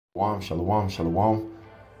Shalom, shalom.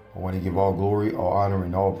 I want to give all glory, all honor,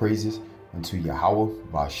 and all praises unto Yahweh,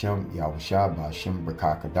 Ba'ashem, Yahushua, Ba'ashem,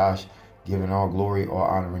 Brakakadash, giving all glory, all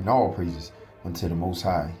honor, and all praises unto the Most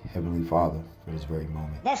High, Heavenly Father, for this very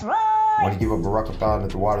moment. That's right. I want to give a barakatah at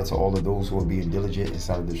the water to all of those who are being diligent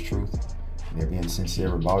inside of this truth, and they're being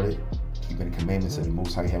sincere about it, keeping the commandments of the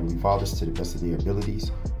Most High, Heavenly Fathers to the best of their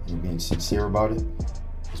abilities, and being sincere about it,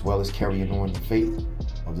 as well as carrying on the faith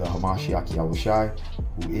of the Hamashiach Yahushai,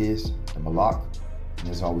 who is the Malak, and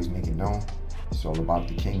is always making known. It's all about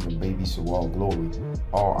the kingdom, baby, so all glory,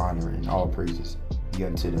 all honor, and all praises be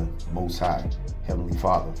unto the Most High, Heavenly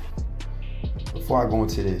Father. Before I go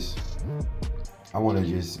into this, I want to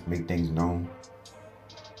just make things known.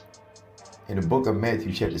 In the book of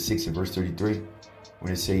Matthew, chapter 6 and verse 33,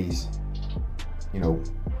 when it says,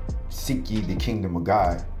 seek ye the kingdom of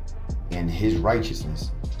God and his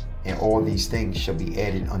righteousness, and all these things shall be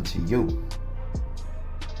added unto you.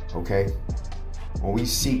 Okay? When we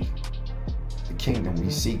seek the kingdom,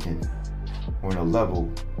 we seeking on a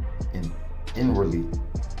level and inwardly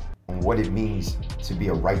on what it means to be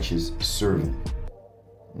a righteous servant.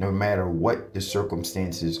 No matter what the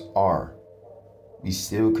circumstances are, we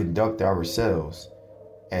still conduct ourselves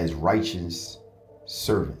as righteous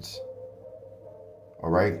servants.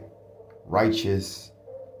 All right? Righteous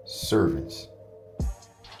servants.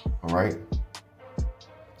 All right?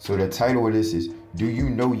 So the title of this is, do you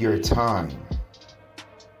know your time?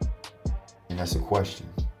 And that's a question.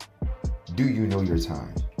 Do you know your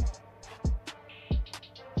time?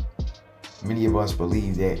 Many of us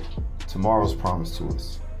believe that tomorrow's promised to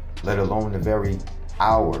us, let alone the very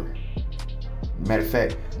hour. Matter of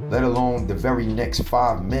fact, let alone the very next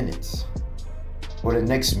 5 minutes, or the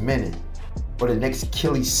next minute, or the next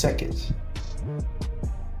killisecond.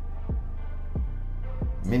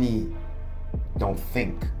 Many don't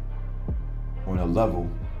think on a level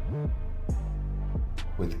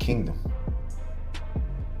with kingdom.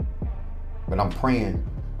 But I'm praying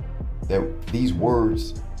that these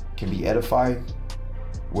words can be edifying,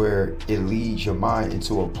 where it leads your mind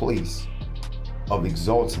into a place of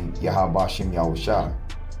exalting Yahweh Ba'ashem Yahushua,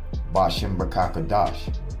 Ba'ashem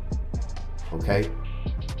Brakakadash. Okay?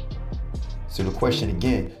 So the question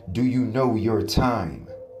again, do you know your time?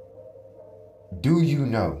 Do you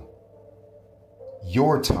know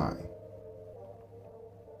your time?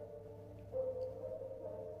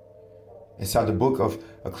 Inside the book of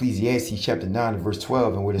Ecclesiastes chapter 9 and verse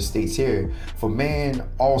 12, and where it states here, for man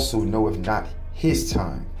also knoweth not his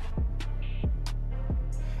time,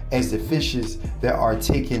 as the fishes that are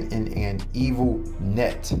taken in an evil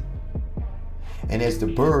net, and as the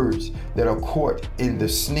birds that are caught in the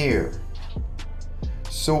snare,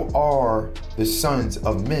 so are the sons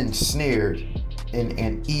of men snared in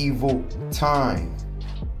an evil time,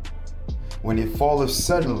 when it falleth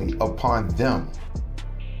suddenly upon them.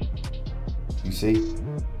 You see?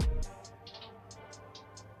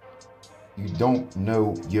 You don't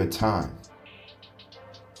know your time.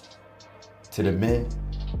 To the men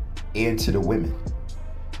and to the women,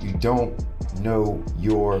 you don't know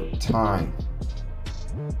your time.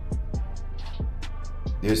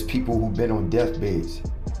 There's people who've been on deathbeds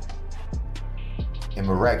and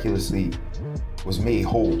miraculously was made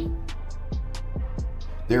whole.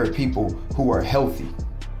 There are people who are healthy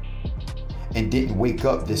and didn't wake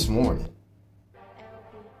up this morning.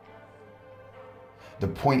 The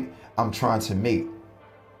point I'm trying to make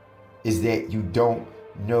is that you don't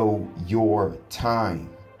know your time.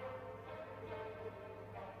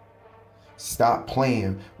 Stop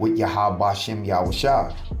playing with Yahweh Ba'ashem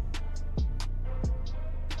Yahushua,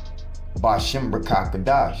 Ba'ashem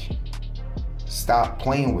Brakakadash. Stop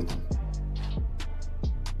playing with them.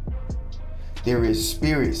 There is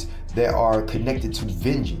spirits that are connected to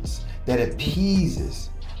vengeance that appeases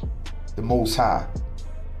the Most High.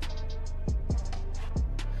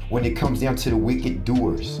 When it comes down to the wicked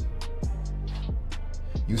doers,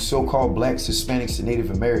 you so-called blacks, Hispanics, and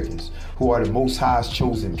Native Americans, who are the Most High's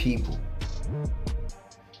chosen people,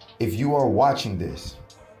 if you are watching this,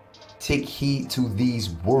 take heed to these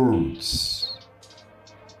words.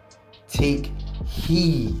 Take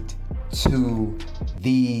heed to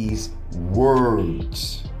these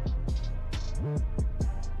words.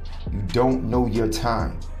 You don't know your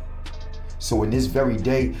time. So in this very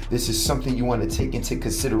day, this is something you want to take into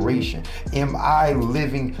consideration. Am I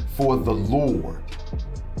living for the Lord?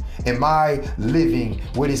 Am I living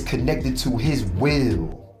what is connected to his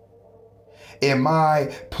will? Am I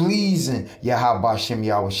pleasing Yahweh Ba'ashem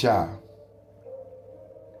Yahushua?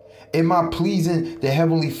 Am I pleasing the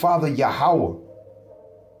Heavenly Father Yahweh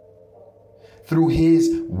through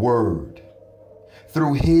his word?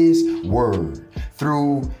 Through his word,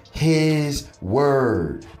 through his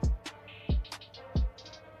word.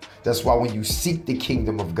 That's why when you seek the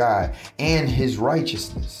kingdom of God and his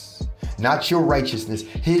righteousness, not your righteousness,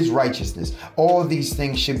 his righteousness, all these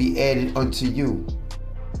things should be added unto you,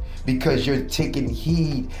 because you're taking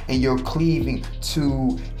heed and you're cleaving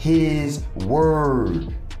to his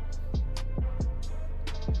word.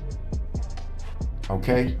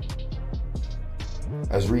 Okay?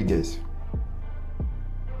 Let's read this.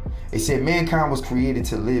 It said mankind was created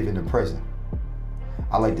to live in the present.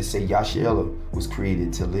 I like to say Yashiela was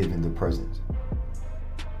created to live in the present.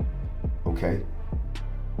 Okay?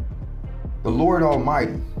 The Lord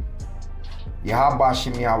Almighty, Yahweh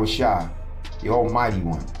Shem Yahweh Shai, the Almighty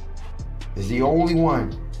One, is the only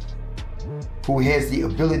one who has the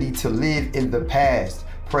ability to live in the past,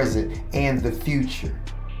 present, and the future.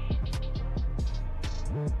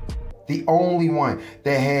 The only one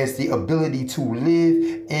that has the ability to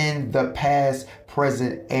live in the past,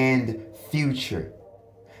 present, and future.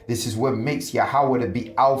 This is what makes Yahweh to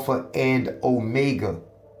be Alpha and Omega,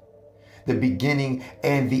 the beginning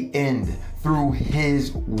and the end, through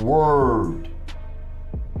his word.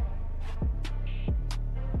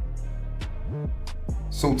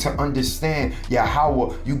 So to understand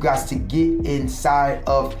Yahweh, you got to get inside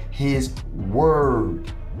of his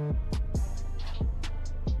word.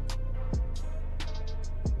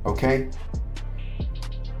 Okay?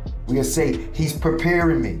 We'll say he's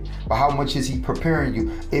preparing me. But how much is he preparing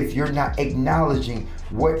you if you're not acknowledging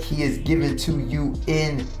what he has given to you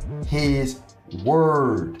in his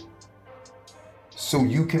word? So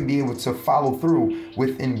you can be able to follow through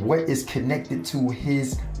within what is connected to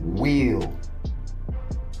his will.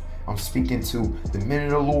 I'm speaking to the men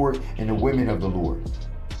of the Lord and the women of the Lord.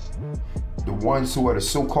 The ones who are the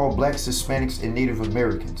so-called blacks, Hispanics, and Native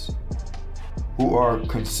Americans, who are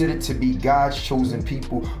considered to be God's chosen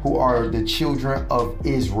people, who are the children of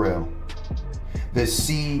Israel, the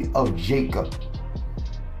seed of Jacob.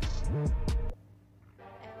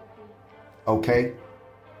 Okay?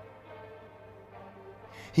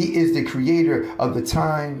 He is the creator of the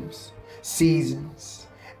times, seasons,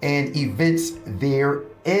 and events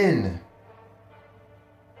therein.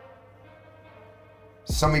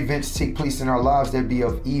 Some events take place in our lives that be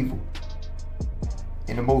of evil.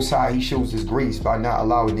 And the Most High, he shows his grace by not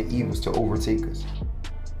allowing the evils to overtake us.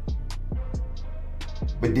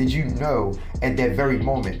 But did you know at that very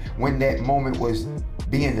moment, when that moment was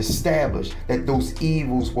being established, that those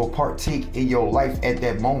evils will partake in your life at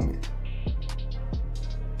that moment?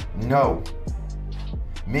 No.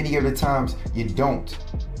 Many of the times you don't.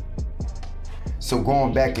 So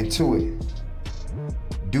going back into it,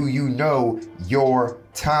 do you know your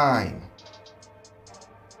time?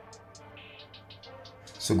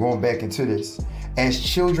 So going back into this, as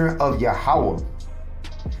children of Yahweh,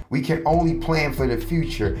 we can only plan for the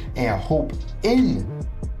future and hope in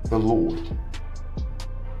the Lord.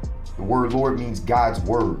 The word Lord means God's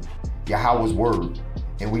word, Yahweh's word.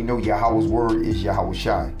 And we know Yahweh's word is Yahweh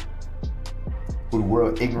Shai, who the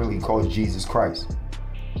world ignorantly calls Jesus Christ.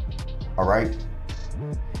 All right?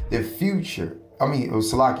 The future,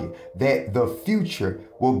 Salaki, that the future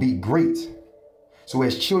will be great. So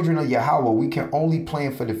as children of Yahweh, we can only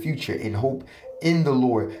plan for the future and hope in the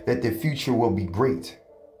Lord that the future will be great.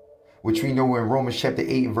 Which we know in Romans chapter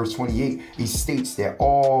 8 and verse 28, he states that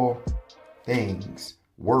all things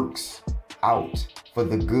works out for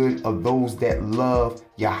the good of those that love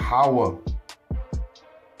Yahweh.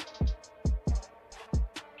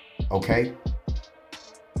 Okay?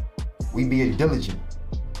 We being diligent.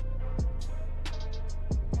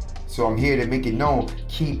 So I'm here to make it known,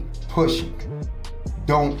 keep pushing.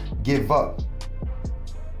 Don't give up.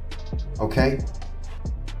 Okay?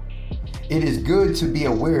 It is good to be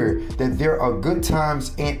aware that there are good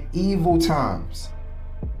times and evil times.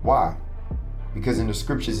 Why? Because in the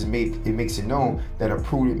scriptures it makes it known that a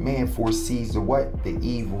prudent man foresees the what? The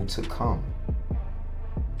evil to come,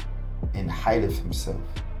 and hideth himself.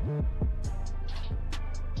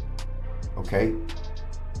 Okay?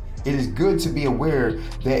 It is good to be aware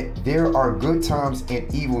that there are good times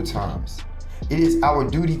and evil times. It is our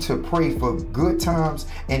duty to pray for good times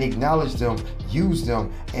and acknowledge them, use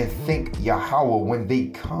them, and thank Yahweh when they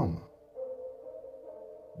come.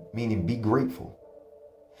 Meaning be grateful.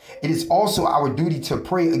 It is also our duty to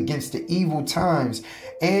pray against the evil times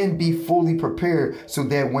and be fully prepared so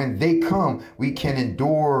that when they come, we can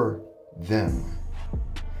endure them.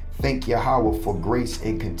 Thank Yahweh for grace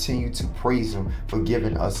and continue to praise him for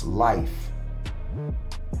giving us life.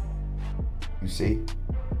 You see?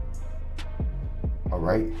 All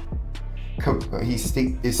right.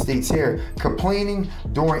 It states here, complaining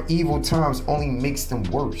during evil times only makes them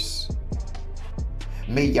worse.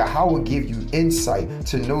 may Yahweh give you insight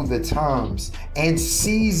to know the times and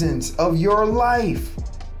seasons of your life.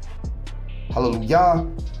 Hallelujah.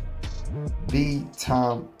 Be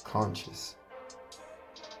time conscious.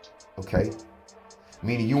 Okay?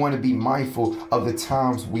 Meaning you want to be mindful of the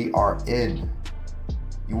times we are in.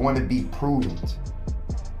 You want to be prudent.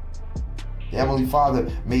 The Heavenly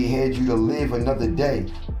Father may have you to live another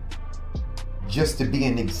day just to be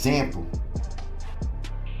an example.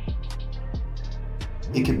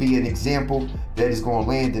 It could be an example that is going to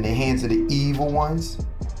land in the hands of the evil ones,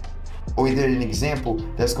 or either an example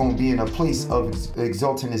that's going to be in a place of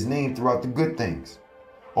exalting his name throughout the good things.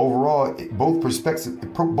 Overall, both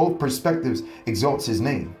perspectives exalts his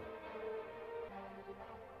name.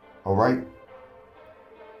 All right?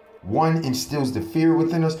 One instills the fear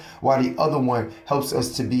within us, while the other one helps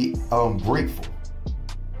us to be grateful.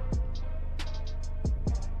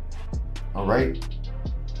 All right?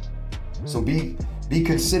 So be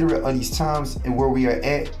considerate of these times and where we are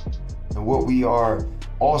at and what we are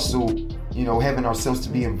also, having ourselves to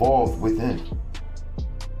be involved within.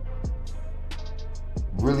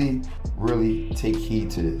 Really, really take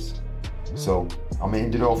heed to this. So I'm going to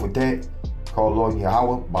end it off with that. Call Lord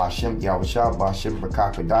Yahweh, Ba'ashem, Yahushua, Ba'ashem,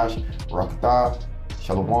 Rakakadash, Rakatah,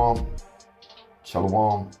 Shalom,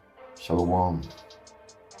 Shalom, Shalom.